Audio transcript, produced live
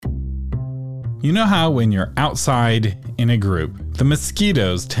You know how when you're outside in a group, the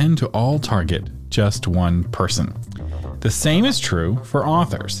mosquitoes tend to all target just one person. The same is true for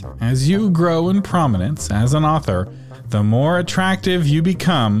authors. As you grow in prominence as an author, the more attractive you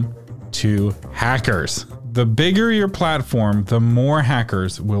become to hackers. The bigger your platform, the more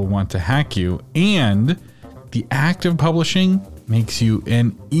hackers will want to hack you, and the act of publishing makes you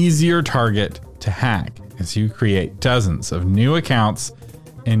an easier target to hack as you create dozens of new accounts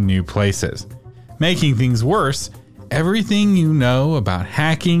in new places. Making things worse, everything you know about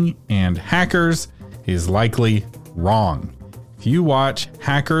hacking and hackers is likely wrong. If you watch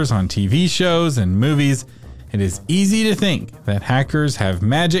hackers on TV shows and movies, it is easy to think that hackers have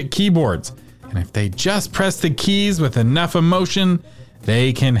magic keyboards, and if they just press the keys with enough emotion,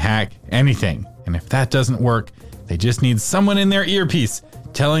 they can hack anything. And if that doesn't work, they just need someone in their earpiece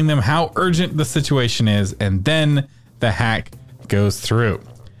telling them how urgent the situation is, and then the hack goes through.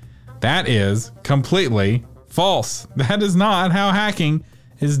 That is completely false. That is not how hacking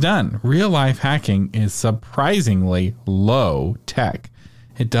is done. Real life hacking is surprisingly low tech.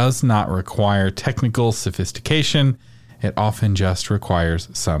 It does not require technical sophistication. It often just requires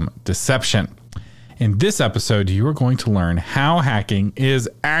some deception. In this episode, you are going to learn how hacking is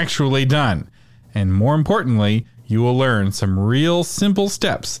actually done. And more importantly, you will learn some real simple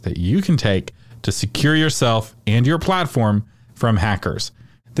steps that you can take to secure yourself and your platform from hackers.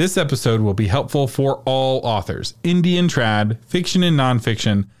 This episode will be helpful for all authors, indie and trad, fiction and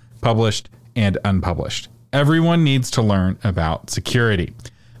nonfiction, published and unpublished. Everyone needs to learn about security.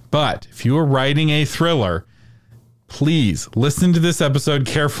 But if you are writing a thriller, please listen to this episode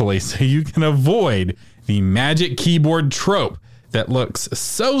carefully so you can avoid the magic keyboard trope that looks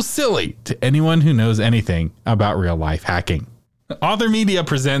so silly to anyone who knows anything about real life hacking. Author Media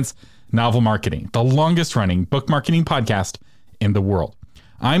presents Novel Marketing, the longest running book marketing podcast in the world.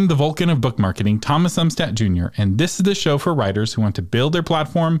 I'm the Vulcan of book marketing, Thomas Umstattd Jr., and this is the show for writers who want to build their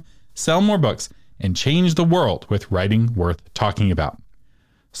platform, sell more books, and change the world with writing worth talking about.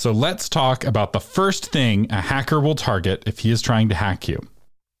 So let's talk about the first thing a hacker will target if he is trying to hack you.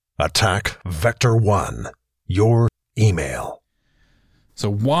 Attack Vector 1, your email.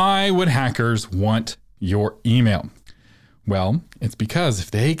 So why would hackers want your email? Well, it's because if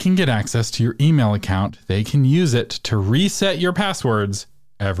they can get access to your email account, they can use it to reset your passwords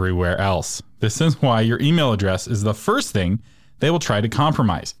everywhere else. This is why your email address is the first thing they will try to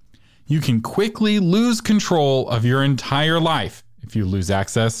compromise. You can quickly lose control of your entire life if you lose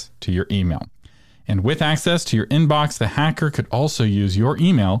access to your email. And with access to your inbox, the hacker could also use your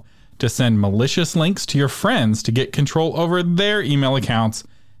email to send malicious links to your friends to get control over their email accounts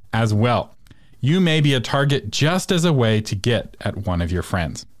as well. You may be a target just as a way to get at one of your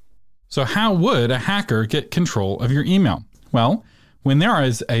friends. So how would a hacker get control of your email? Well, when there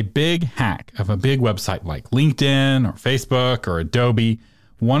is a big hack of a big website like LinkedIn or Facebook or Adobe,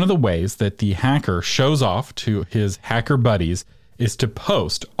 one of the ways that the hacker shows off to his hacker buddies is to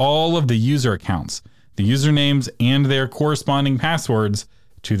post all of the user accounts, the usernames, and their corresponding passwords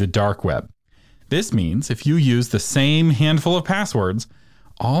to the dark web. This means if you use the same handful of passwords,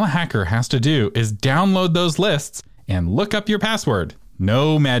 all a hacker has to do is download those lists and look up your password.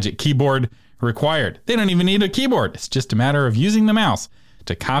 No magic keyboard required. They don't even need a keyboard. It's just a matter of using the mouse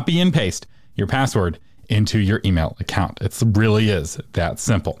to copy and paste your password into your email account. It really is that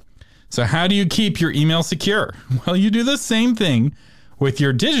simple. So how do you keep your email secure? Well, you do the same thing with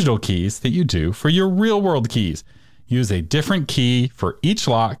your digital keys that you do for your real world keys. Use a different key for each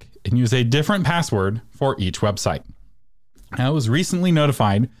lock and use a different password for each website. I was recently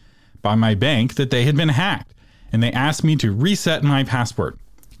notified by my bank that they had been hacked, and they asked me to reset my password.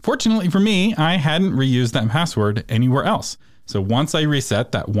 Fortunately for me, I hadn't reused that password anywhere else. So once I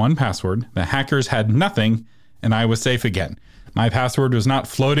reset that one password, the hackers had nothing, and I was safe again. My password was not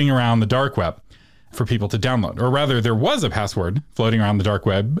floating around the dark web for people to download. Or rather, there was a password floating around the dark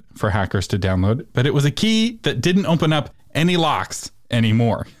web for hackers to download, but it was a key that didn't open up any locks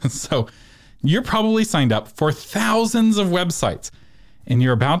anymore. So you're probably signed up for thousands of websites, and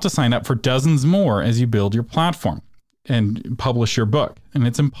you're about to sign up for dozens more as you build your platform and publish your book. And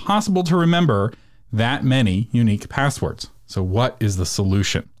it's impossible to remember that many unique passwords. So what is the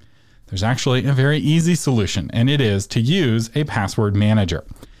solution? There's actually a very easy solution, and it is to use a password manager.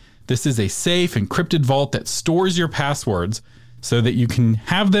 This is a safe, encrypted vault that stores your passwords so that you can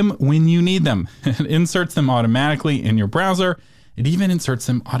have them when you need them. It inserts them automatically in your browser. It even inserts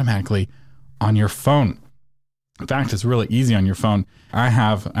them automatically on your phone. In fact, it's really easy on your phone. I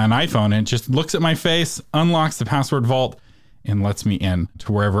have an iPhone, and it just looks at my face, unlocks the password vault, and lets me in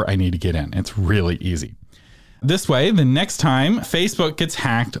to wherever I need to get in. It's really easy. This way, the next time Facebook gets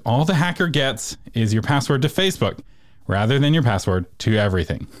hacked, all the hacker gets is your password to Facebook rather than your password to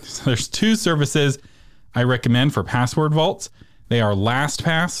everything. So there's two services I recommend for password vaults. They are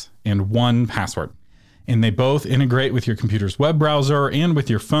LastPass and 1Password. And they both integrate with your computer's web browser and with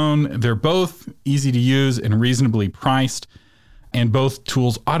your phone. They're both easy to use and reasonably priced. And both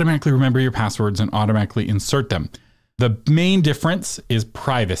tools automatically remember your passwords and automatically insert them. The main difference is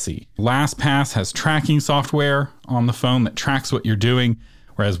privacy. LastPass has tracking software on the phone that tracks what you're doing,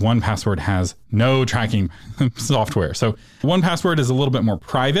 whereas 1Password has no tracking software. So 1Password is a little bit more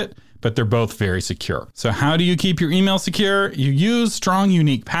private, but they're both very secure. So how do you keep your email secure? You use strong,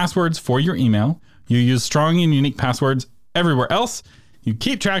 unique passwords for your email. You use strong and unique passwords everywhere else. You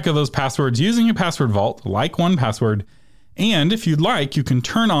keep track of those passwords using a password vault like 1Password. And if you'd like, you can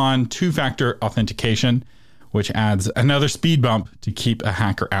turn on two-factor authentication, which adds another speed bump to keep a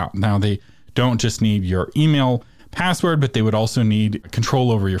hacker out. Now, they don't just need your email password, but they would also need control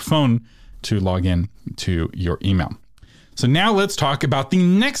over your phone to log in to your email. So now let's talk about the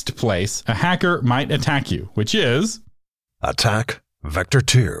next place a hacker might attack you, which is Attack Vector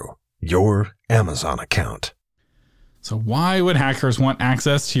 2, your Amazon account. So why would hackers want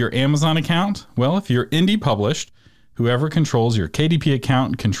access to your Amazon account? Well, if you're indie published, whoever controls your KDP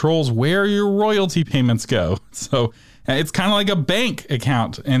account controls where your royalty payments go. So it's kind of like a bank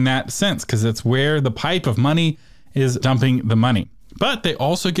account in that sense, because it's where the pipe of money is dumping the money. But they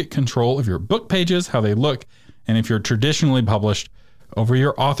also get control of your book pages, how they look, and if you're traditionally published, over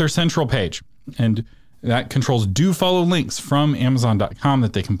your Author Central page. And that controls do follow links from Amazon.com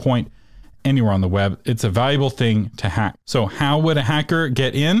that they can point anywhere on the web. It's a valuable thing to hack. So how would a hacker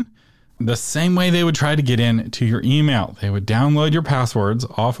get in? The same way they would try to get in to your email. They would download your passwords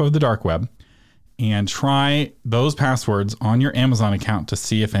off of the dark web and try those passwords on your Amazon account to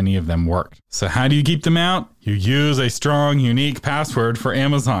see if any of them work. So how do you keep them out? You use a strong, unique password for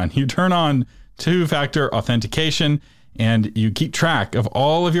Amazon. You turn on two-factor authentication and you keep track of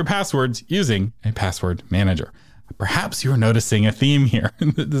all of your passwords using a password manager. Perhaps you're noticing a theme here.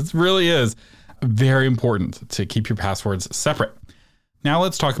 This really is very important to keep your passwords separate. Now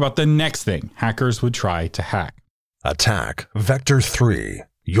let's talk about the next thing hackers would try to hack. Attack Vector 3,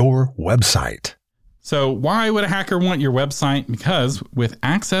 your website. So why would a hacker want your website? Because with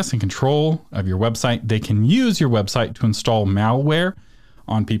access and control of your website, they can use your website to install malware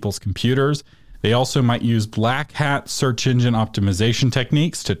on people's computers. They also might use black hat search engine optimization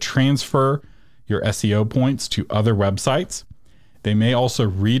techniques to transfer your SEO points to other websites. They may also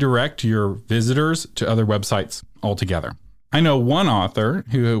redirect your visitors to other websites altogether. I know one author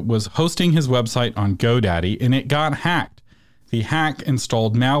who was hosting his website on GoDaddy and it got hacked. The hack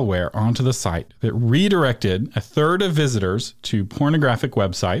installed malware onto the site that redirected a third of visitors to pornographic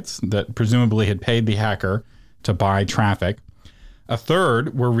websites that presumably had paid the hacker to buy traffic. A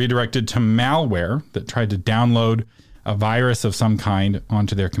third were redirected to malware that tried to download a virus of some kind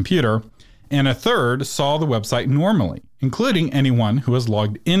onto their computer. And a third saw the website normally, including anyone who was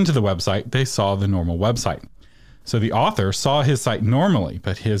logged into the website. They saw the normal website. So the author saw his site normally,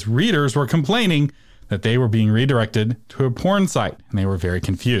 but his readers were complaining that they were being redirected to a porn site, and they were very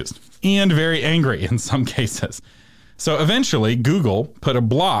confused and very angry in some cases. So eventually, Google put a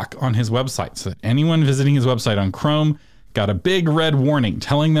block on his website so that anyone visiting his website on Chrome got a big red warning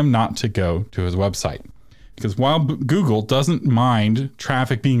telling them not to go to his website. Because while Google doesn't mind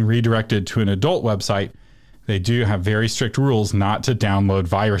traffic being redirected to an adult website, they do have very strict rules not to download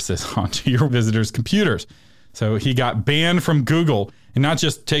viruses onto your visitors' computers. So he got banned from Google and not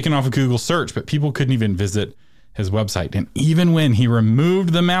just taken off of Google search, but people couldn't even visit his website. And even when he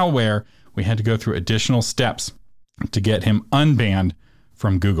removed the malware, we had to go through additional steps to get him unbanned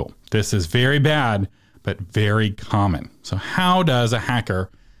from Google. This is very bad, but very common. So how does a hacker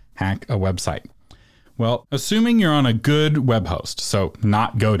hack a website? Well, assuming you're on a good web host, so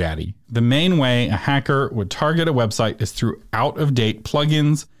not GoDaddy, the main way a hacker would target a website is through out-of-date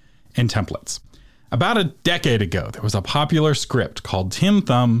plugins and templates. About a decade ago, there was a popular script called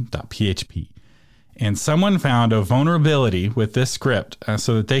timthumb.php, and someone found a vulnerability with this script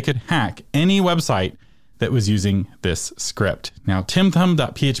so that they could hack any website that was using this script. Now,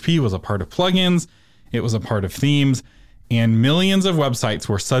 timthumb.php was a part of plugins, it was a part of themes, and millions of websites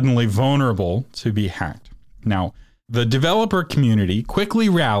were suddenly vulnerable to be hacked. Now, the developer community quickly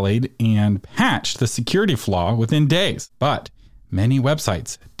rallied and patched the security flaw within days, but many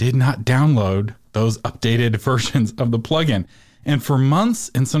websites did not download those updated versions of the plugin. And for months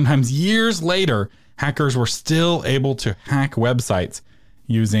and sometimes years later, hackers were still able to hack websites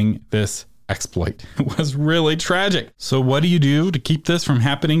using this exploit. It was really tragic. So what do you do to keep this from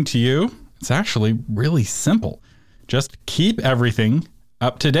happening to you? It's actually really simple. Just keep everything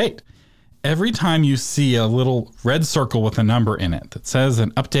up to date. Every time you see a little red circle with a number in it that says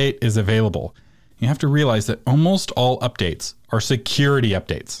an update is available, you have to realize that almost all updates are security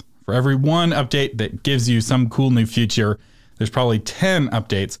updates. For every one update that gives you some cool new feature, there's probably 10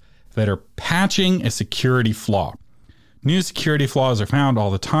 updates that are patching a security flaw. New security flaws are found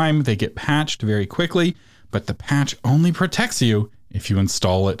all the time. They get patched very quickly, but the patch only protects you if you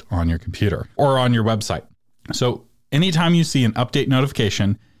install it on your computer or on your website. So anytime you see an update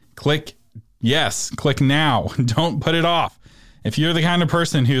notification, click yes, click now. Don't put it off. If you're the kind of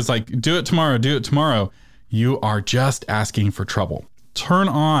person who's like, do it tomorrow, you are just asking for trouble. Turn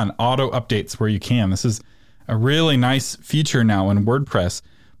on auto updates where you can. This is a really nice feature now in WordPress.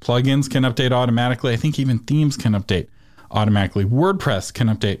 Plugins can update automatically. I think even themes can update automatically. WordPress can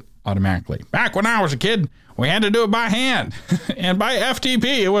update automatically. Back when I was a kid, we had to do it by hand and by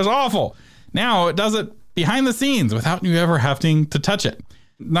FTP. It was awful. Now it does it behind the scenes without you ever having to touch it.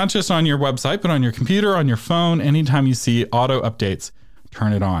 Not just on your website, but on your computer, on your phone. Anytime you see auto updates,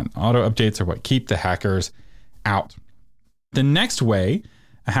 turn it on. Auto updates are what keep the hackers out. The next way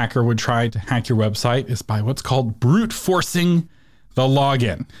a hacker would try to hack your website is by what's called brute forcing the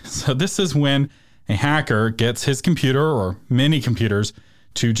login. So this is when a hacker gets his computer or many computers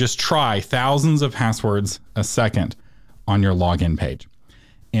to just try thousands of passwords a second on your login page.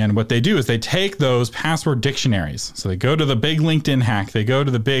 And what they do is they take those password dictionaries. So they go to the big LinkedIn hack, they go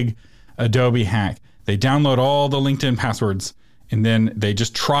to the big Adobe hack, they download all the LinkedIn passwords, and then they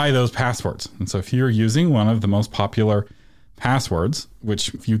just try those passwords. And so if you're using one of the most popular passwords,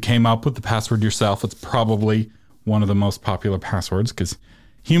 which if you came up with the password yourself, it's probably one of the most popular passwords because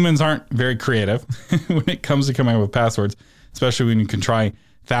humans aren't very creative when it comes to coming up with passwords, especially when you can try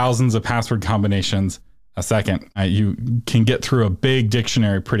thousands of password combinations a second. You can get through a big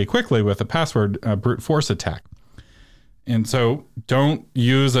dictionary pretty quickly with a password brute force attack. And so don't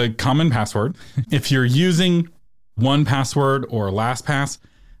use a common password. If you're using 1Password or LastPass,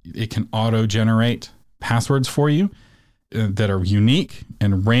 it can auto-generate passwords for you that are unique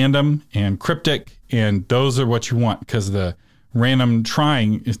and random and cryptic. And those are what you want because the random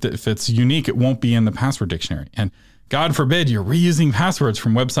trying, if it's unique, it won't be in the password dictionary. And God forbid you're reusing passwords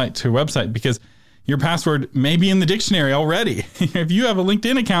from website to website because your password may be in the dictionary already. If you have a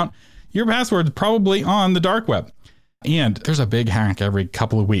LinkedIn account, your password's probably on the dark web. And there's a big hack every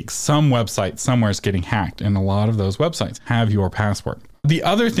couple of weeks. Some website somewhere is getting hacked, and a lot of those websites have your password. The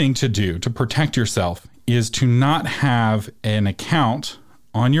other thing to do to protect yourself is to not have an account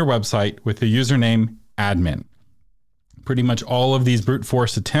on your website with the username admin. Pretty much all of these brute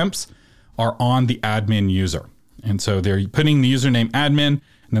force attempts are on the admin user. And so they're putting the username admin,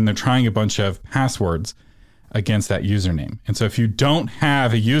 and then they're trying a bunch of passwords against that username. And so if you don't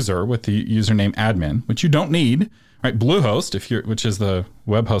have a user with the username admin, which you don't need, right? Bluehost, which is the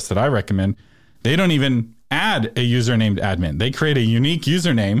web host that I recommend, they don't even add a user named admin. They create a unique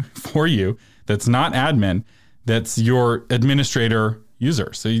username for you that's not admin, that's your administrator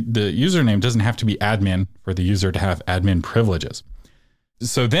user. So the username doesn't have to be admin for the user to have admin privileges.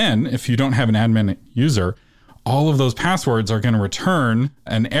 So then if you don't have an admin user, all of those passwords are going to return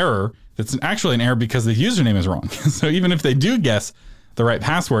an error that's actually an error because the username is wrong. So even if they do guess the right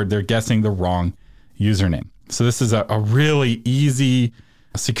password, they're guessing the wrong username. So this is a really easy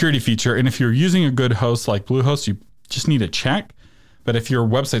security feature. And if you're using a good host like Bluehost, you just need to check. But if your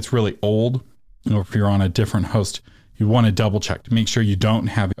website's really old, or if you're on a different host, you want to double check to make sure you don't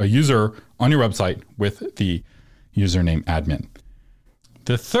have a user on your website with the username admin.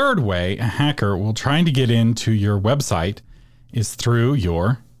 The third way a hacker will try to get into your website is through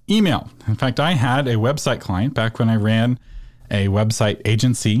your email. In fact, I had a website client back when I ran a website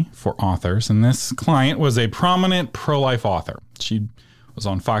agency for authors, and this client was a prominent pro-life author. She was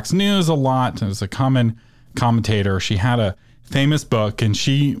on Fox News a lot. It was a common commentator. She had a famous book, and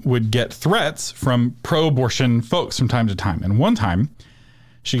she would get threats from pro-abortion folks from time to time. And one time,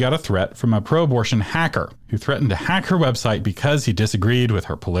 she got a threat from a pro-abortion hacker who threatened to hack her website because he disagreed with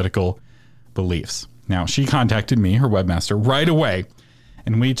her political beliefs. Now, she contacted me, her webmaster, right away,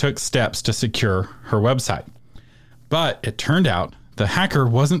 and we took steps to secure her website. But it turned out the hacker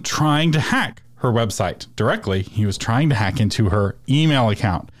wasn't trying to hack her website directly. He was trying to hack into her email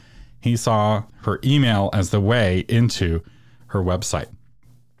account. He saw her email as the way into her website.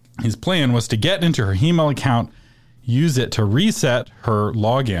 His plan was to get into her email account, use it to reset her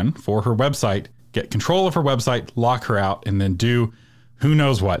login for her website, get control of her website, lock her out, and then do who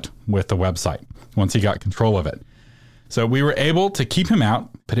knows what with the website once he got control of it. So we were able to keep him out,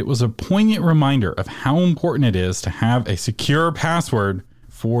 but it was a poignant reminder of how important it is to have a secure password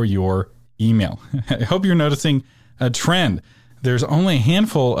for your email. I hope you're noticing a trend. There's only a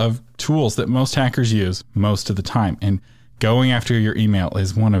handful of tools that most hackers use most of the time, and going after your email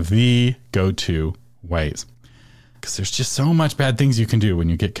is one of the go-to ways, because there's just so much bad things you can do when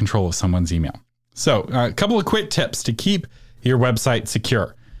you get control of someone's email. So a couple of quick tips to keep your website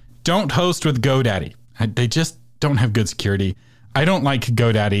secure. Don't host with GoDaddy. They just don't have good security. I don't like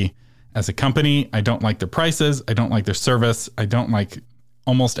GoDaddy as a company. I don't like their prices. I don't like their service. I don't like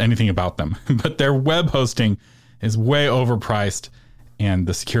almost anything about them. But their web hosting is way overpriced and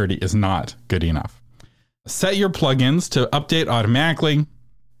the security is not good enough. Set your plugins to update automatically.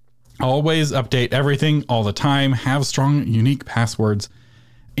 Always update everything all the time. Have strong, unique passwords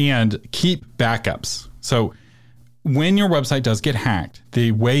and keep backups. So when your website does get hacked,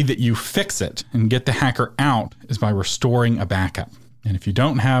 the way that you fix it and get the hacker out is by restoring a backup. And if you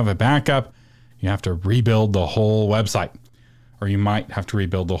don't have a backup, you have to rebuild the whole website, or you might have to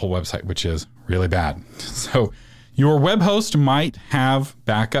rebuild the whole website, which is really bad. So your web host might have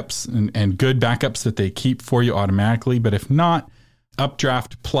backups and good backups that they keep for you automatically. But if not,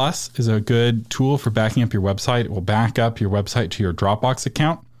 Updraft Plus is a good tool for backing up your website. It will back up your website to your Dropbox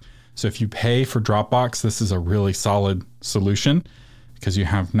account. So if you pay for Dropbox, this is a really solid solution because you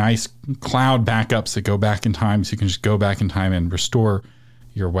have nice cloud backups that go back in time. So you can just go back in time and restore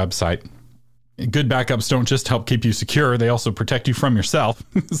your website. Good backups don't just help keep you secure. They also protect you from yourself.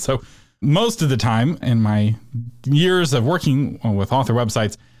 So most of the time in my years of working with author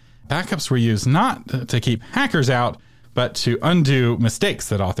websites, backups were used not to keep hackers out, but to undo mistakes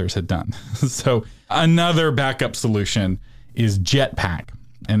that authors had done. So another backup solution is Jetpack.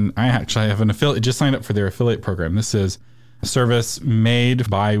 And I actually have an affiliate, just signed up for their affiliate program. This is a service made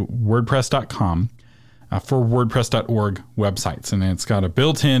by WordPress.com for WordPress.org websites. And it's got a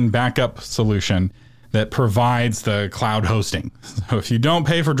built-in backup solution that provides the cloud hosting. So if you don't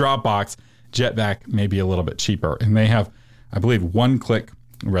pay for Dropbox, Jetpack may be a little bit cheaper. And they have, I believe, one-click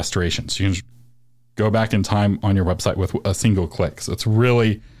restoration. So you can just go back in time on your website with a single click. So it's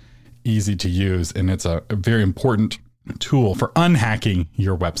really easy to use, and it's a very important tool for unhacking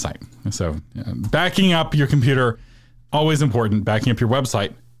your website. So backing up your computer, always important. Backing up your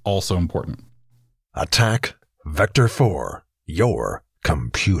website, also important. Attack Vector 4, your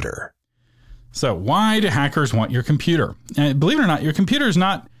computer. So why do hackers want your computer? And believe it or not, your computer is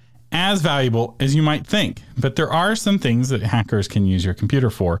not as valuable as you might think, but there are some things that hackers can use your computer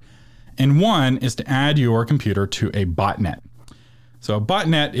for. And one is to add your computer to a botnet. So a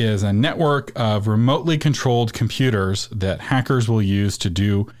botnet is a network of remotely controlled computers that hackers will use to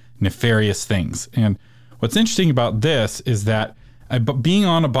do nefarious things. And what's interesting about this is that being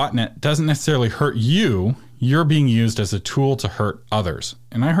on a botnet doesn't necessarily hurt you. You're being used as a tool to hurt others.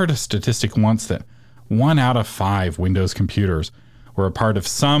 And I heard a statistic once that 1 out of 5 Windows computers were a part of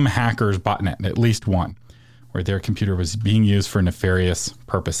some hacker's botnet, at least one, where their computer was being used for nefarious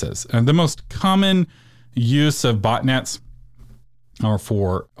purposes. And the most common use of botnets are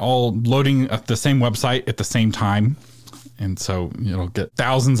for all loading the same website at the same time. And so you'll get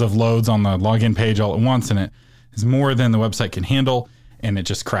thousands of loads on the login page all at once, and it is more than the website can handle, and it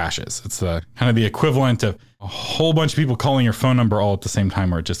just crashes. It's kind of the equivalent of a whole bunch of people calling your phone number all at the same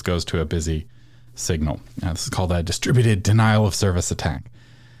time, where it just goes to a busy signal. This is called a distributed denial of service attack.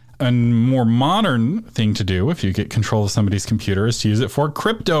 A more modern thing to do if you get control of somebody's computer is to use it for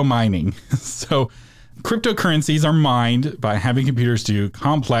crypto mining. So cryptocurrencies are mined by having computers do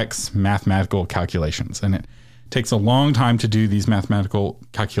complex mathematical calculations. And it takes a long time to do these mathematical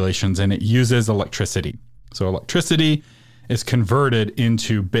calculations, and it uses electricity. So electricity is converted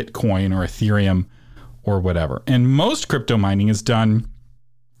into Bitcoin or Ethereum or whatever. And most crypto mining is done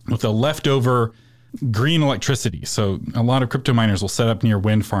with a leftover green electricity. So a lot of crypto miners will set up near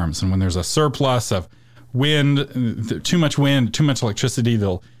wind farms. And when there's a surplus of wind, too much electricity,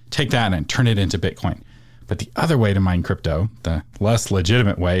 they'll take that and turn it into Bitcoin. But the other way to mine crypto, the less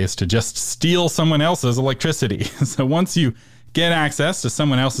legitimate way, is to just steal someone else's electricity. So once you get access to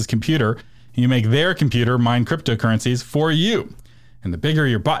someone else's computer, you make their computer mine cryptocurrencies for you. And the bigger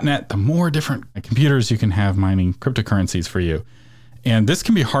your botnet, the more different computers you can have mining cryptocurrencies for you. And this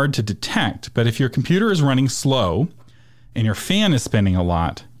can be hard to detect, but if your computer is running slow and your fan is spinning a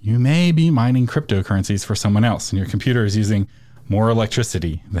lot, you may be mining cryptocurrencies for someone else, and your computer is using more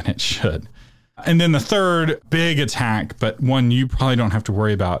electricity than it should. And then the third big attack, but one you probably don't have to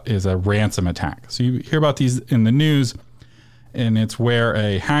worry about, is a ransom attack. So you hear about these in the news, and it's where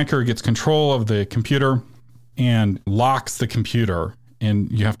a hacker gets control of the computer and locks the computer,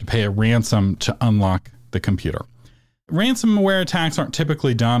 and you have to pay a ransom to unlock the computer. Ransomware attacks aren't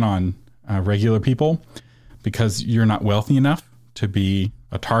typically done on regular people because you're not wealthy enough to be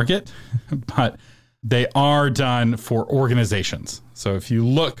a target, but they are done for organizations. So if you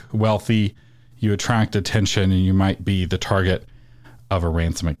look wealthy, you attract attention and you might be the target of a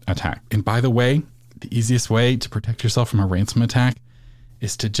ransom attack. And by the way, the easiest way to protect yourself from a ransom attack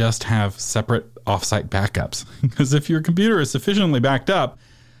is to just have separate offsite backups. Because if your computer is sufficiently backed up,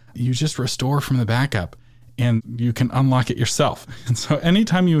 you just restore from the backup and you can unlock it yourself. And so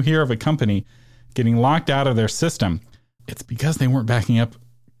anytime you hear of a company getting locked out of their system, it's because they weren't backing up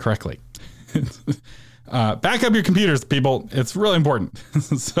correctly. Back up your computers, people. It's really important.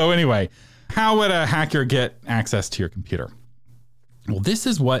 So anyway, how would a hacker get access to your computer? Well, this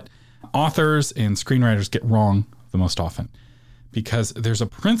is what authors and screenwriters get wrong the most often, because there's a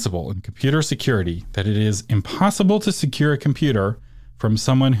principle in computer security that it is impossible to secure a computer from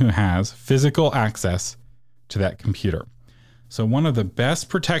someone who has physical access to that computer. So one of the best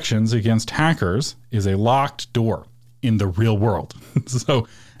protections against hackers is a locked door in the real world. So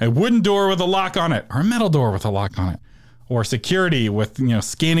a wooden door with a lock on it, or a metal door with a lock on it, or security with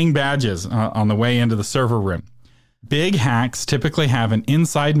scanning badges on the way into the server room. Big hacks typically have an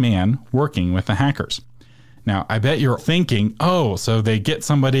inside man working with the hackers. Now, I bet you're thinking, oh, so they get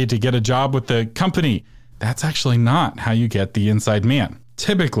somebody to get a job with the company. That's actually not how you get the inside man.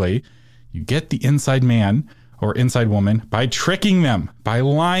 Typically, you get the inside man or inside woman by tricking them, by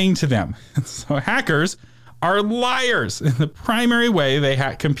lying to them. So hackers are liars. And the primary way they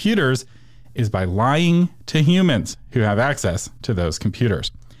hack computers is by lying to humans who have access to those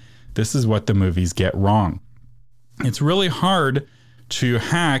computers. This is what the movies get wrong. It's really hard to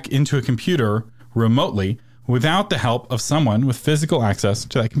hack into a computer remotely without the help of someone with physical access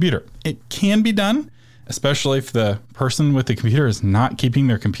to that computer. It can be done, especially if the person with the computer is not keeping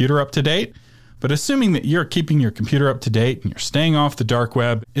their computer up to date. But assuming that you're keeping your computer up to date and you're staying off the dark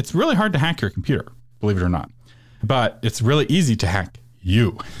web, it's really hard to hack your computer, believe it or not. But it's really easy to hack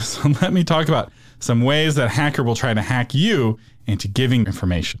you. So let me talk about some ways that a hacker will try to hack you into giving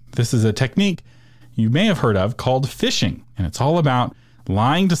information. This is a technique you may have heard of called phishing, and it's all about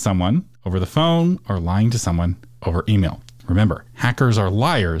lying to someone over the phone or lying to someone over email. Remember, hackers are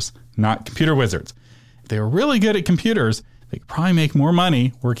liars, not computer wizards. If they were really good at computers, they could probably make more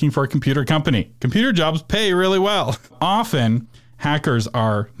money working for a computer company. Computer jobs pay really well. Often, hackers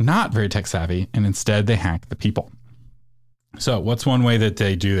are not very tech savvy, and instead they hack the people. So what's one way that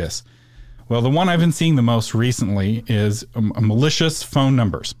they do this? Well, the one I've been seeing the most recently is malicious phone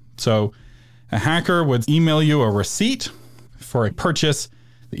numbers. So a hacker would email you a receipt for a purchase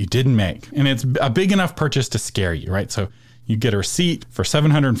that you didn't make. And it's a big enough purchase to scare you, right? So you get a receipt for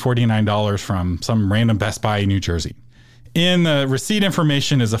 $749 from some random Best Buy in New Jersey. In the receipt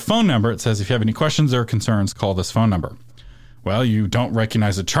information is a phone number. It says, if you have any questions or concerns, call this phone number. Well, you don't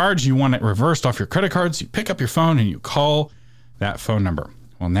recognize the charge. You want it reversed off your credit cards. You pick up your phone and you call that phone number.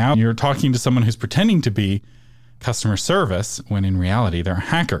 Well, now you're talking to someone who's pretending to be customer service when in reality they're a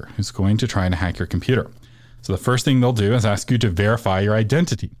hacker who's going to try to hack your computer. So the first thing they'll do is ask you to verify your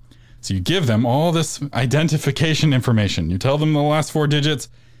identity. So you give them all this identification information. You tell them the last 4 digits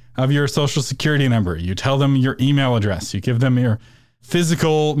of your social security number. You tell them your email address. You give them your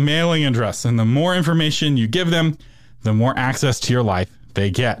physical mailing address. And the more information you give them, the more access to your life they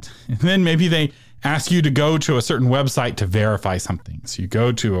get. And then maybe they ask you to go to a certain website to verify something. So you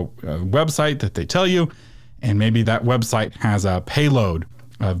go to a website that they tell you, and maybe that website has a payload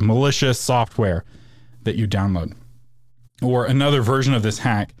of malicious software that you download. Or another version of this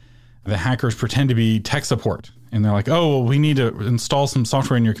hack, the hackers pretend to be tech support. And they're like, oh, well, we need to install some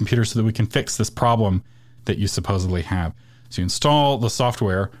software in your computer so that we can fix this problem that you supposedly have. So you install the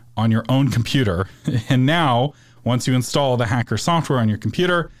software on your own computer. And now, once you install the hacker software on your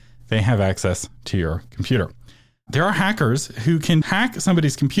computer, they have access to your computer. There are hackers who can hack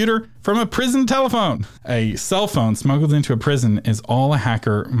somebody's computer from a prison telephone. A cell phone smuggled into a prison is all a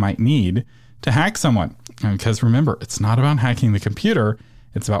hacker might need to hack someone. Because remember, it's not about hacking the computer.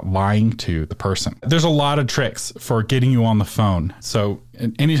 It's about lying to the person. There's a lot of tricks for getting you on the phone. So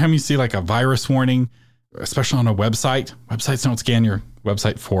anytime you see like a virus warning, especially on a website, websites don't scan your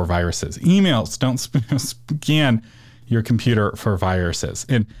website for viruses. Emails don't scan your computer for viruses.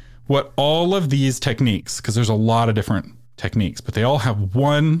 And what all of these techniques, because there's a lot of different techniques, but they all have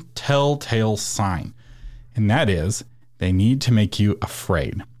one telltale sign. And that is they need to make you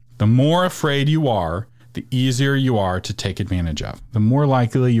afraid. The more afraid you are, the easier you are to take advantage of. The more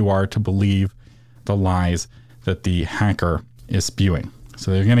likely you are to believe the lies that the hacker is spewing.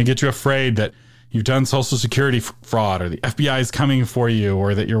 So they're going to get you afraid that you've done social security fraud, or the FBI is coming for you,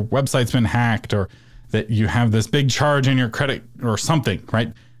 or that your website's been hacked, or that you have this big charge in your credit or something,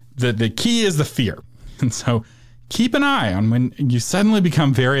 right? The key is the fear. And so keep an eye on when you suddenly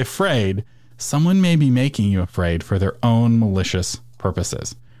become very afraid. Someone may be making you afraid for their own malicious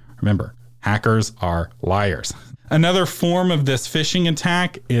purposes. Remember, hackers are liars. Another form of this phishing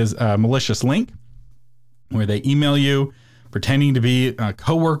attack is a malicious link, where they email you pretending to be a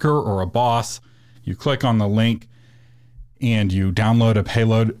coworker or a boss. You click on the link and you download a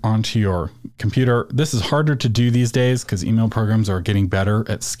payload onto your computer. This is harder to do these days because email programs are getting better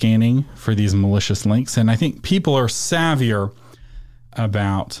at scanning for these malicious links. And I think people are savvier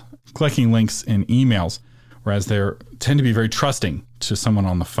about clicking links in emails, whereas they tend to be very trusting to someone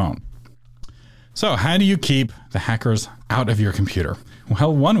on the phone. So how do you keep the hackers out of your computer?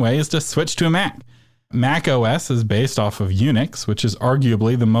 Well, one way is to switch to a Mac. Mac OS is based off of Unix, which is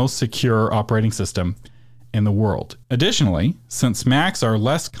arguably the most secure operating system in the world. Additionally, since Macs are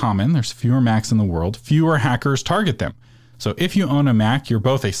less common, there's fewer Macs in the world, fewer hackers target them. So if you own a Mac, you're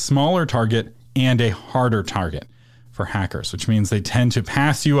both a smaller target and a harder target for hackers, which means they tend to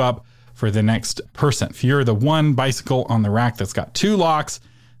pass you up for the next person. If you're the one bicycle on the rack that's got 2 locks,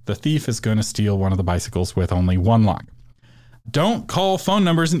 the thief is going to steal one of the bicycles with only 1 lock. Don't call phone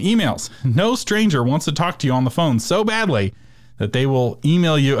numbers and emails. No stranger wants to talk to you on the phone so badly that they will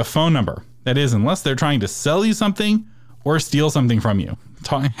email you a phone number. That is, unless they're trying to sell you something or steal something from you.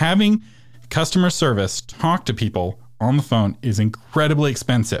 Having customer service talk to people on the phone is incredibly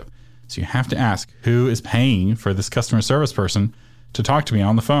expensive. So you have to ask, who is paying for this customer service person to talk to me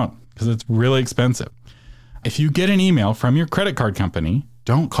on the phone? Because it's really expensive. If you get an email from your credit card company,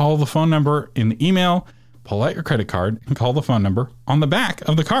 don't call the phone number in the email. Pull out your credit card and call the phone number on the back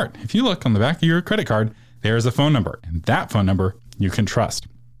of the card. If you look on the back of your credit card, there's a phone number, and that phone number you can trust.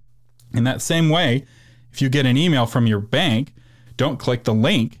 In that same way, if you get an email from your bank, don't click the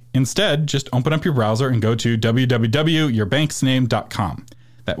link. Instead, just open up your browser and go to www.yourbanksname.com.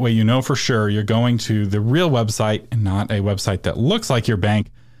 That way you know for sure you're going to the real website and not a website that looks like your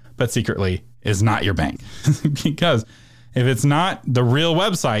bank, but secretly is not your bank. Because if it's not the real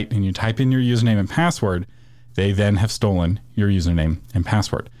website and you type in your username and password, they then have stolen your username and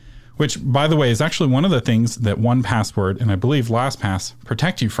password. Which, by the way, is actually one of the things that 1Password and I believe LastPass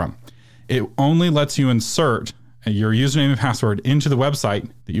protect you from. It only lets you insert your username and password into the website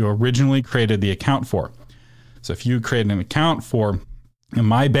that you originally created the account for. So if you create an account for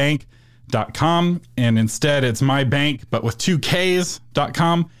mybank.com and instead it's mybank but with 2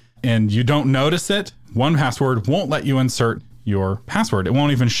 Ks.com and you don't notice it, 1Password won't let you insert your password. It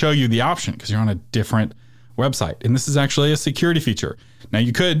won't even show you the option because you're on a different website. And this is actually a security feature. Now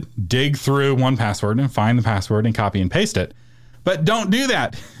you could dig through 1Password and find the password and copy and paste it, but don't do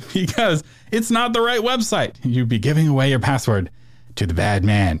that because it's not the right website. You'd be giving away your password to the bad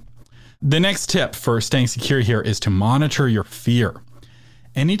man. The next tip for staying secure here is to monitor your fear.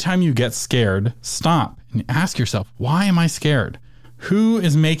 Anytime you get scared, stop and ask yourself, why am I scared? Who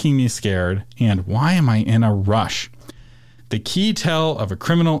is making me scared? And why am I in a rush? The key tell of a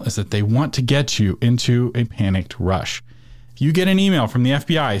criminal is that they want to get you into a panicked rush. If you get an email from the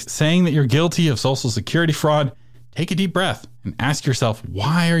FBI saying that you're guilty of Social Security fraud, take a deep breath and ask yourself,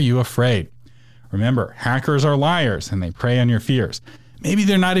 why are you afraid? Remember, hackers are liars and they prey on your fears. Maybe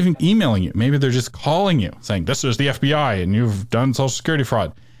they're not even emailing you. Maybe they're just calling you saying, this is the FBI and you've done Social Security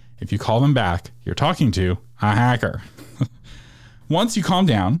fraud. If you call them back, you're talking to a hacker. Once you calm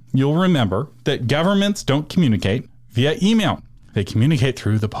down, you'll remember that governments don't communicate via email. They communicate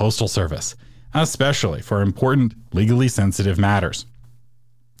through the Postal Service, especially for important, legally sensitive matters.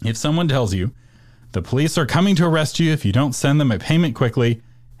 If someone tells you the police are coming to arrest you if you don't send them a payment quickly,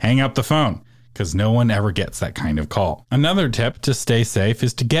 hang up the phone, because no one ever gets that kind of call. Another tip to stay safe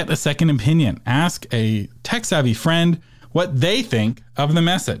is to get a second opinion. Ask a tech-savvy friend what they think of the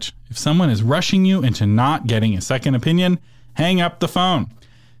message. If someone is rushing you into not getting a second opinion, hang up the phone.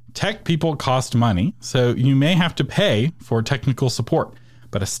 Tech people cost money, so you may have to pay for technical support,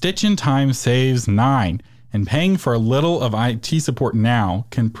 but a stitch in time saves 9, and paying for a little of IT support now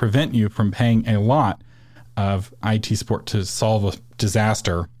can prevent you from paying a lot of IT support to solve a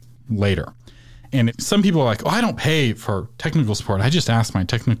disaster later. And some people are like, oh, I don't pay for technical support. I just ask my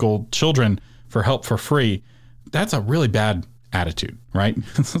technical children for help for free. That's a really bad attitude, right?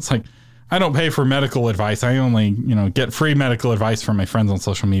 It's like, I don't pay for medical advice. I only, get free medical advice from my friends on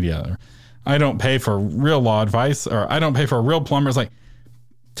social media. Or I don't pay for real law advice, or I don't pay for a real plumber. It's like,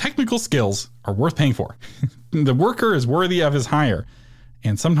 technical skills are worth paying for. The worker is worthy of his hire.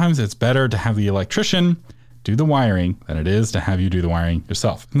 And sometimes it's better to have the electrician do the wiring than it is to have you do the wiring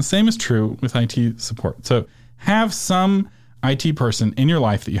yourself. And the same is true with IT support. So have some IT person in your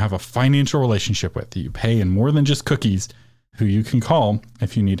life that you have a financial relationship with, that you pay in more than just cookies, who you can call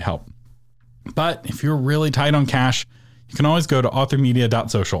if you need help. But if you're really tight on cash, you can always go to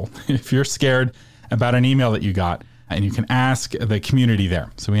authormedia.social if you're scared about an email that you got, and you can ask the community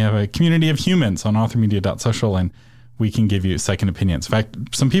there. So we have a community of humans on authormedia.social, and we can give you second opinions. In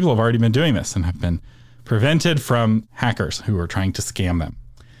fact, some people have already been doing this and have been prevented from hackers who are trying to scam them.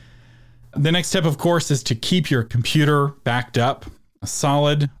 The next step, of course, is to keep your computer backed up.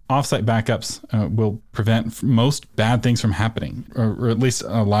 Solid offsite backups will prevent most bad things from happening, or at least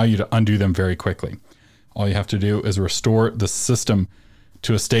allow you to undo them very quickly. All you have to do is restore the system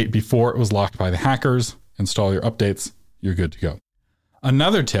to a state before it was locked by the hackers, install your updates, you're good to go.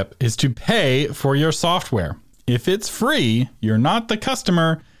 Another tip is to pay for your software. If it's free, you're not the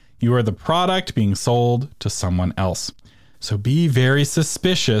customer, you are the product being sold to someone else. So be very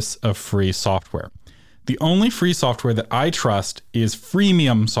suspicious of free software. The only free software that I trust is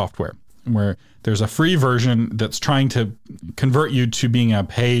freemium software, where there's a free version that's trying to convert you to being a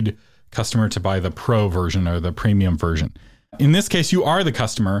paid customer to buy the pro version or the premium version. In this case, you are the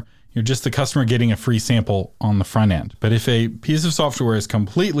customer. You're just the customer getting a free sample on the front end. But if a piece of software is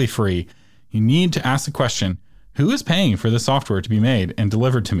completely free, you need to ask the question, who is paying for the software to be made and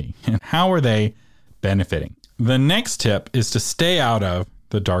delivered to me? And how are they benefiting? The next tip is to stay out of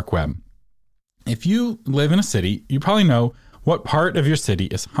the dark web. If you live in a city, you probably know what part of your city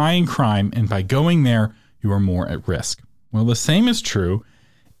is high in crime, and by going there, you are more at risk. Well, the same is true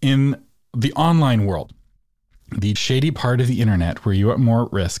in the online world. The shady part of the internet where you are more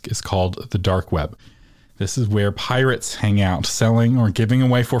at risk is called the dark web. This is where pirates hang out, selling or giving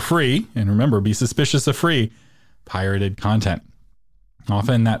away for free, and remember, be suspicious of free, pirated content.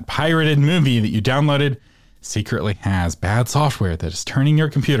 Often that pirated movie that you downloaded secretly has bad software that is turning your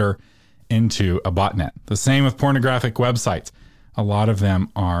computer into a botnet. The same with pornographic websites. A lot of them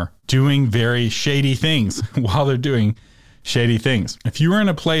are doing very shady things while they're doing shady things. If you are in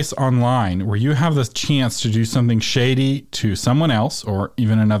a place online where you have the chance to do something shady to someone else or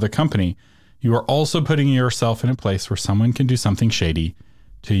even another company, you are also putting yourself in a place where someone can do something shady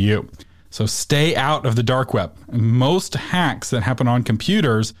to you. So stay out of the dark web. Most hacks that happen on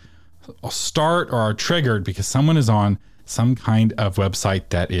computers start or are triggered because someone is on some kind of website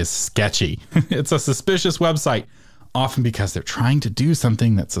that is sketchy. It's a suspicious website, often because they're trying to do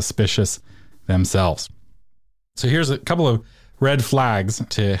something that's suspicious themselves. So here's a couple of red flags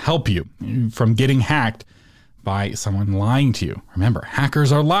to help you from getting hacked by someone lying to you. Remember,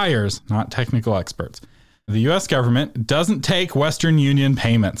 hackers are liars, not technical experts. The U.S. government doesn't take Western Union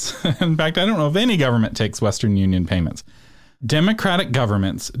payments. In fact, I don't know if any government takes Western Union payments. Democratic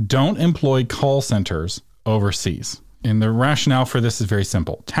governments don't employ call centers overseas. And the rationale for this is very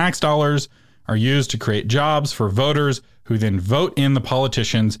simple. Tax dollars are used to create jobs for voters who then vote in the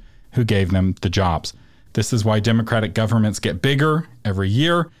politicians who gave them the jobs. This is why Democratic governments get bigger every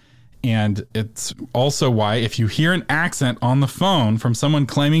year. And it's also why if you hear an accent on the phone from someone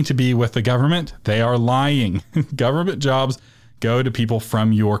claiming to be with the government, they are lying. Government jobs go to people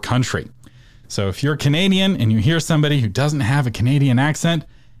from your country. So if you're Canadian and you hear somebody who doesn't have a Canadian accent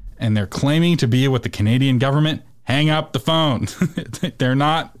and they're claiming to be with the Canadian government, hang up the phone. They're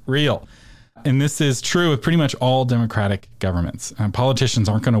not real. And this is true with pretty much all democratic governments. Politicians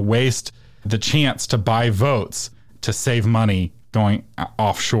aren't going to waste the chance to buy votes to save money going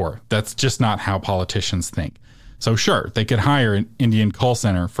offshore. That's just not how politicians think. So sure, they could hire an Indian call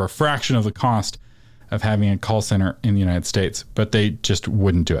center for a fraction of the cost of having a call center in the United States, but they just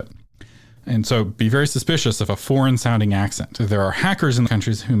wouldn't do it. And so be very suspicious of a foreign sounding accent. There are hackers in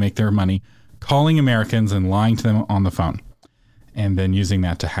countries who make their money calling Americans and lying to them on the phone, and then using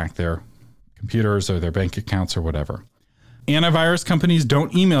that to hack their computers or their bank accounts or whatever. Antivirus companies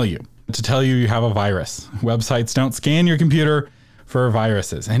don't email you to tell you you have a virus. Websites don't scan your computer for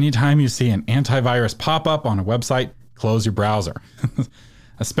viruses. Anytime you see an antivirus pop up on a website, close your browser.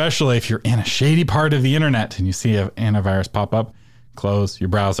 Especially if you're in a shady part of the internet and you see an antivirus pop up, close your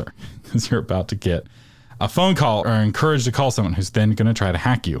browser because you're about to get a phone call or encouraged to call someone who's then going to try to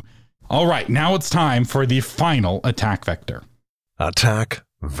hack you. All right, now it's time for the final attack vector. Attack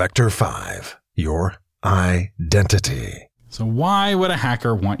Vector 5, your identity. So why would a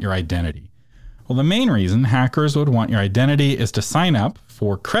hacker want your identity? Well, the main reason hackers would want your identity is to sign up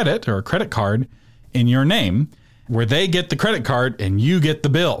for credit or a credit card in your name, where they get the credit card and you get the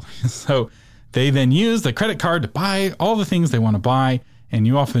bill. So they then use the credit card to buy all the things they want to buy, and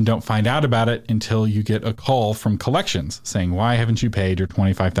you often don't find out about it until you get a call from collections saying, why haven't you paid your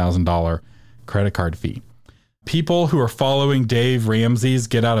 $25,000 credit card fee? People who are following Dave Ramsey's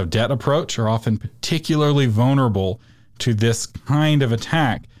get out of debt approach are often particularly vulnerable to this kind of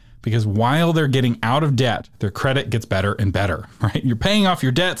attack because while they're getting out of debt, their credit gets better and better, right? You're paying off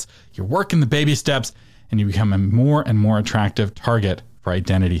your debts, you're working the baby steps, and you become a more and more attractive target for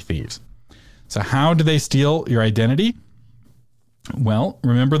identity thieves. So how do they steal your identity? Well,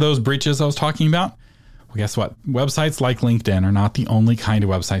 remember those breaches I was talking about? Well, guess what? Websites like LinkedIn are not the only kind of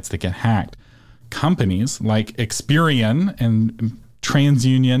websites that get hacked. Companies like Experian and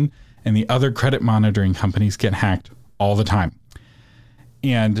TransUnion and the other credit monitoring companies get hacked all the time.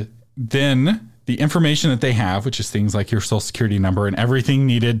 And then the information that they have, which is things like your social security number and everything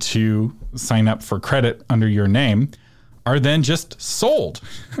needed to sign up for credit under your name, are then just sold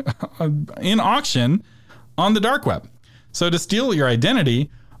in auction on the dark web. So to steal your identity,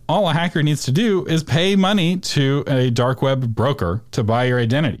 all a hacker needs to do is pay money to a dark web broker to buy your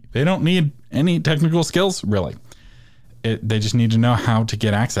identity. They don't need any technical skills, really. They just need to know how to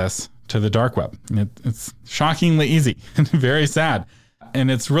get access to the dark web. It's shockingly easy and very sad. And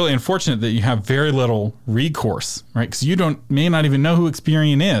it's really unfortunate that you have very little recourse, right? Because you may not even know who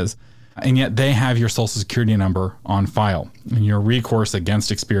Experian is, and yet they have your social security number on file. And your recourse against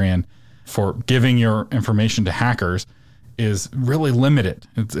Experian for giving your information to hackers is really limited.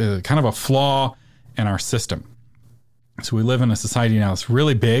 It's kind of a flaw in our system. So we live in a society now that's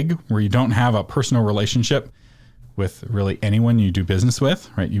really big, where you don't have a personal relationship with really anyone you do business with,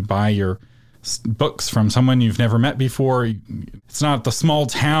 right? You buy your books from someone you've never met before. It's not the small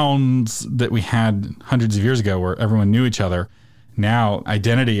towns that we had hundreds of years ago where everyone knew each other. Now,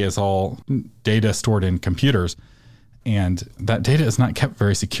 identity is all data stored in computers, and that data is not kept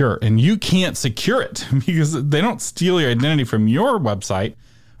very secure. And you can't secure it because they don't steal your identity from your website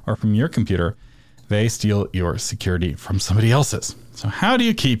or from your computer. They steal your security from somebody else's. So how do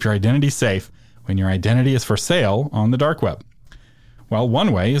you keep your identity safe when your identity is for sale on the dark web? Well,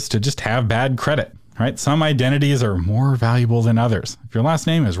 one way is to just have bad credit, right? Some identities are more valuable than others. If your last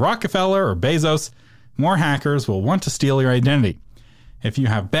name is Rockefeller or Bezos, more hackers will want to steal your identity. If you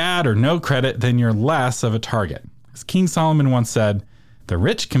have bad or no credit, then you're less of a target. As King Solomon once said, "The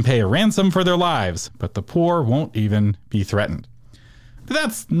rich can pay a ransom for their lives, but the poor won't even be threatened." But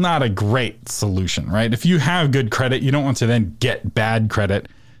that's not a great solution, right? If you have good credit, you don't want to then get bad credit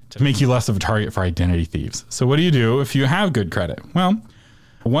to make you less of a target for identity thieves. So what do you do if you have good credit? Well,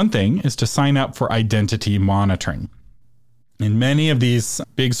 one thing is to sign up for identity monitoring. And many of these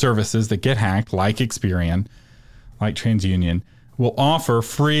big services that get hacked, like Experian, like TransUnion, will offer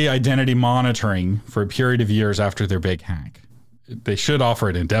free identity monitoring for a period of years after their big hack. They should offer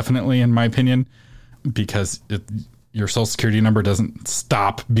it indefinitely, in my opinion, because your social security number doesn't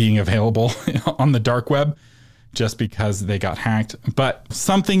stop being available on the dark web just because they got hacked. But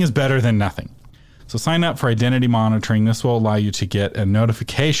something is better than nothing. So sign up for identity monitoring. This will allow you to get a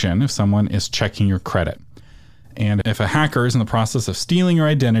notification if someone is checking your credit. And if a hacker is in the process of stealing your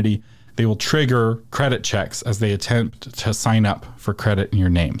identity, they will trigger credit checks as they attempt to sign up for credit in your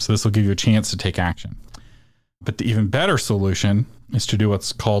name. So this will give you a chance to take action. But the even better solution is to do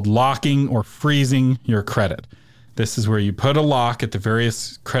what's called locking or freezing your credit. This is where you put a lock at the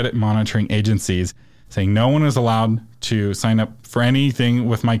various credit monitoring agencies saying no one is allowed to sign up for anything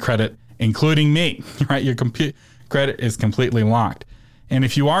with my credit, including me, right? Your credit is completely locked. And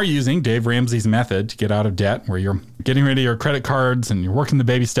if you are using Dave Ramsey's method to get out of debt, where you're getting rid of your credit cards and you're working the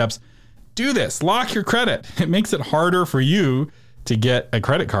baby steps, do this. Lock your credit. It makes it harder for you to get a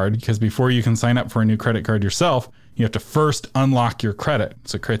credit card because before you can sign up for a new credit card yourself, you have to first unlock your credit.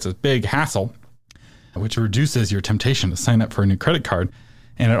 So it creates a big hassle, which reduces your temptation to sign up for a new credit card.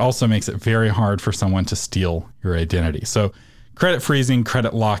 And it also makes it very hard for someone to steal your identity. So credit freezing,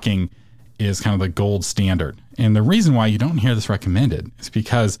 credit locking is kind of the gold standard. And the reason why you don't hear this recommended is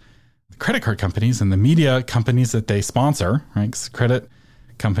because the credit card companies and the media companies that they sponsor, right? 'Cause credit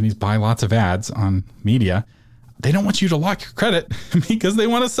companies buy lots of ads on media. They don't want you to lock your credit because they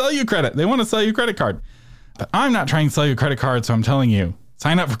want to sell you credit. They want to sell you a credit card. But I'm not trying to sell you a credit card, so I'm telling you,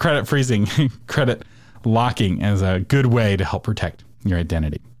 sign up for credit freezing, credit locking as a good way to help protect your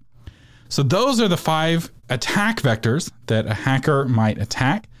identity. So those are the 5 attack vectors that a hacker might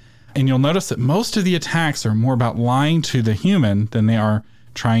attack. And you'll notice that most of the attacks are more about lying to the human than they are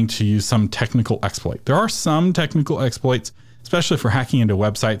trying to use some technical exploit. There are some technical exploits, especially for hacking into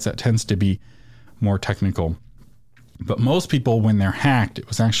websites, that tends to be more technical. But most people, when they're hacked, it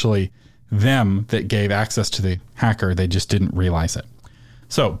was actually them that gave access to the hacker. They just didn't realize it.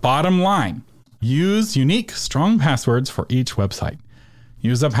 So bottom line, use unique, strong passwords for each website.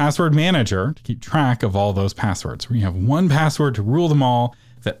 Use a password manager to keep track of all those passwords, where you have one password to rule them all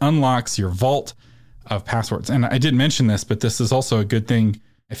that unlocks your vault of passwords. And I did mention this, but this is also a good thing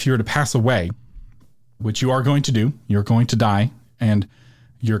if you were to pass away, which you are going to do. You're going to die, and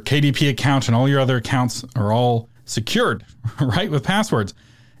your KDP account and all your other accounts are all secured, right, with passwords.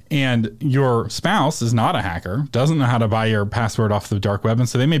 And your spouse is not a hacker, doesn't know how to buy your password off the dark web, and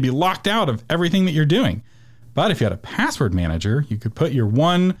so they may be locked out of everything that you're doing. But if you had a password manager, you could put your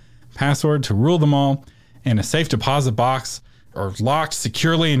one password to rule them all in a safe deposit box or locked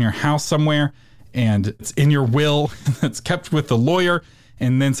securely in your house somewhere, and it's in your will that's kept with the lawyer,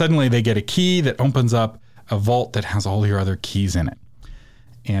 and then suddenly they get a key that opens up a vault that has all your other keys in it.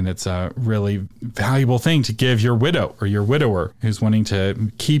 And it's a really valuable thing to give your widow or your widower who's wanting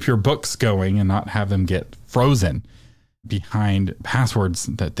to keep your books going and not have them get frozen behind passwords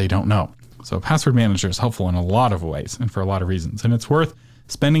that they don't know. So a password manager is helpful in a lot of ways and for a lot of reasons, and it's worth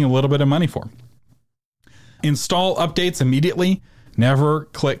spending a little bit of money for. Install updates immediately. Never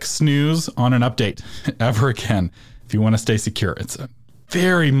click snooze on an update ever again if you want to stay secure. It's a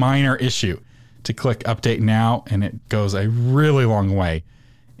very minor issue to click update now, and it goes a really long way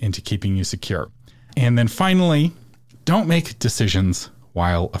into keeping you secure. And then finally, don't make decisions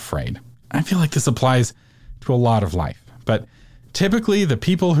while afraid. I feel like this applies to a lot of life, but typically the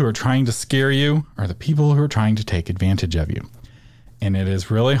people who are trying to scare you are the people who are trying to take advantage of you. And it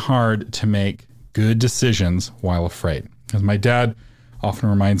is really hard to make good decisions while afraid. As my dad often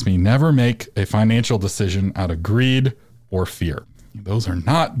reminds me, never make a financial decision out of greed or fear. Those are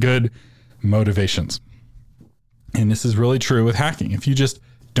not good motivations. And this is really true with hacking. If you just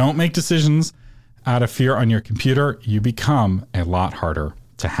don't make decisions out of fear on your computer, you become a lot harder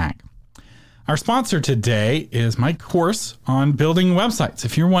to hack. Our sponsor today is my course on building websites.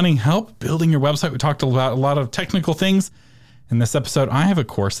 If you're wanting help building your website, we talked about a lot of technical things. In this episode, I have a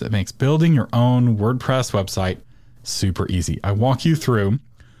course that makes building your own WordPress website super easy. I walk you through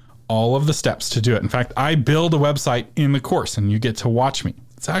all of the steps to do it. In fact, I build a website in the course and you get to watch me.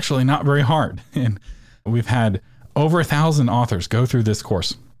 It's actually not very hard. And we've had over 1,000 authors go through this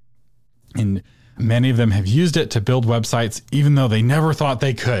course, and many of them have used it to build websites, even though they never thought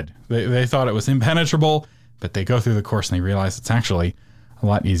they could. They thought it was impenetrable, but they go through the course and they realize it's actually a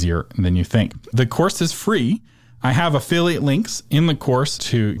lot easier than you think. The course is free. I have affiliate links in the course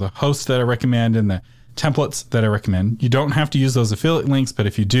to the hosts that I recommend and the templates that I recommend. You don't have to use those affiliate links, but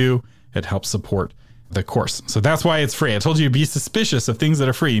if you do, it helps support the course. So that's why it's free. I told you to be suspicious of things that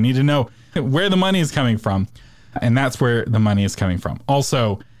are free. You need to know where the money is coming from. And that's where the money is coming from.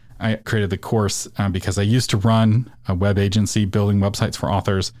 Also, I created the course because I used to run a web agency building websites for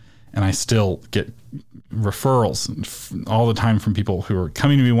authors, and I still get referrals all the time from people who are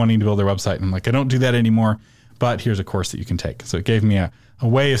coming to me wanting to build their website. And I'm like, I don't do that anymore, but here's a course that you can take. So it gave me a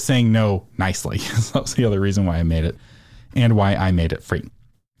way of saying no nicely. So that's the other reason why I made it and why I made it free.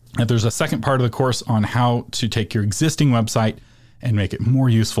 And there's a second part of the course on how to take your existing website and make it more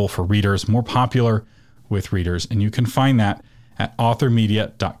useful for readers, more popular with readers. And you can find that at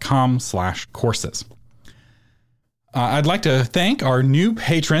authormedia.com/courses. I'd like to thank our new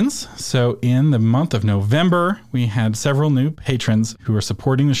patrons. So in the month of November, we had several new patrons who are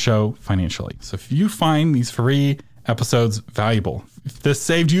supporting the show financially. So if you find these free episodes valuable, if this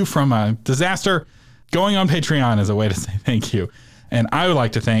saved you from a disaster, going on Patreon is a way to say thank you. And I would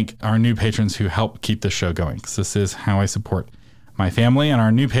like to thank our new patrons who help keep the show going, because this is how I support my family. And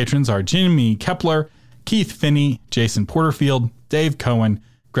our new patrons are Jimmy Kepler, Keith Finney, Jason Porterfield, Dave Cohen,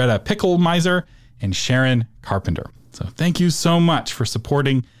 Greta Pickelmeiser, and Sharon Carpenter. So thank you so much for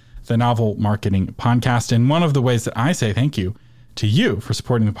supporting the Novel Marketing Podcast. And one of the ways that I say thank you to you for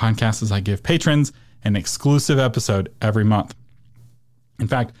supporting the podcast is I give patrons an exclusive episode every month. In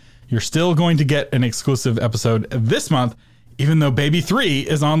fact, you're still going to get an exclusive episode this month, even though Baby 3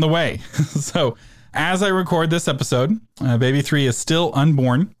 is on the way. So as I record this episode, Baby 3 is still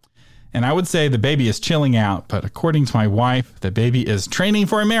unborn. And I would say the baby is chilling out, but according to my wife, the baby is training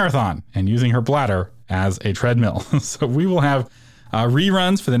for a marathon and using her bladder as a treadmill. So we will have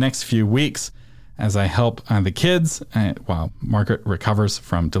reruns for the next few weeks as I help the kids while Margaret recovers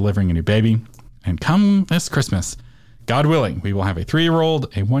from delivering a new baby. And come this Christmas, God willing, we will have a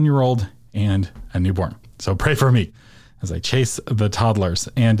 3-year-old, a 1-year-old, and a newborn. So pray for me as I chase the toddlers.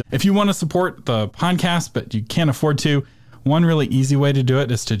 And if you want to support the podcast, but you can't afford to, one really easy way to do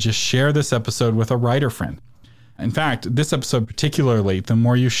it is to just share this episode with a writer friend. In fact, this episode particularly, the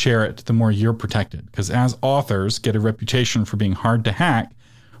more you share it, the more you're protected. Because as authors get a reputation for being hard to hack,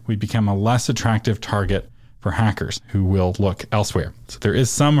 we become a less attractive target for hackers who will look elsewhere. So there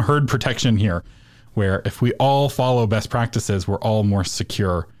is some herd protection here, where if we all follow best practices, we're all more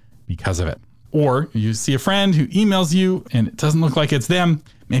secure because of it. Or you see a friend who emails you and it doesn't look like it's them,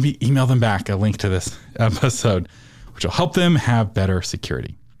 maybe email them back a link to this episode, which will help them have better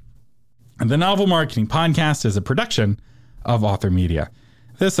security. And the Novel Marketing Podcast is a production of Author Media.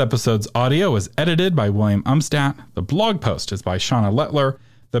 This episode's audio was edited by William Umstadt. The blog post is by Shauna Lettler.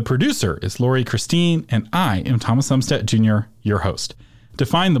 The producer is Lori Christine, and I am Thomas Umstadt Jr., your host. To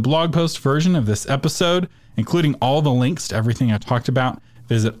find the blog post version of this episode, including all the links to everything I talked about,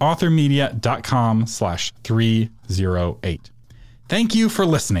 visit authormedia.com/308. Thank you for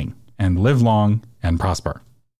listening, and live long and prosper.